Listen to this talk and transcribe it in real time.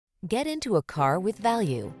Get into a car with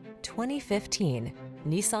value. 2015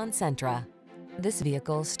 Nissan Sentra. This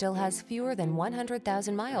vehicle still has fewer than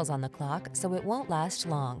 100,000 miles on the clock, so it won't last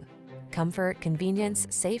long. Comfort, convenience,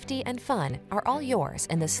 safety, and fun are all yours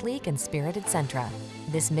in the sleek and spirited Sentra.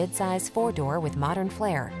 This midsize four-door with modern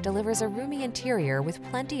flair delivers a roomy interior with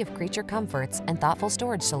plenty of creature comforts and thoughtful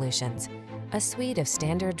storage solutions. A suite of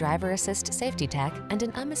standard driver assist safety tech and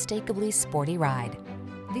an unmistakably sporty ride.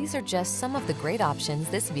 These are just some of the great options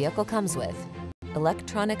this vehicle comes with: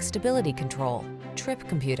 electronic stability control, trip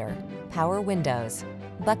computer, power windows,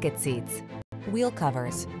 bucket seats, wheel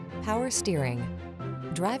covers, power steering.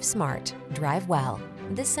 Drive smart, drive well.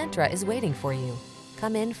 This Sentra is waiting for you.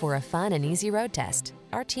 Come in for a fun and easy road test.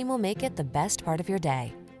 Our team will make it the best part of your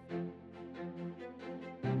day.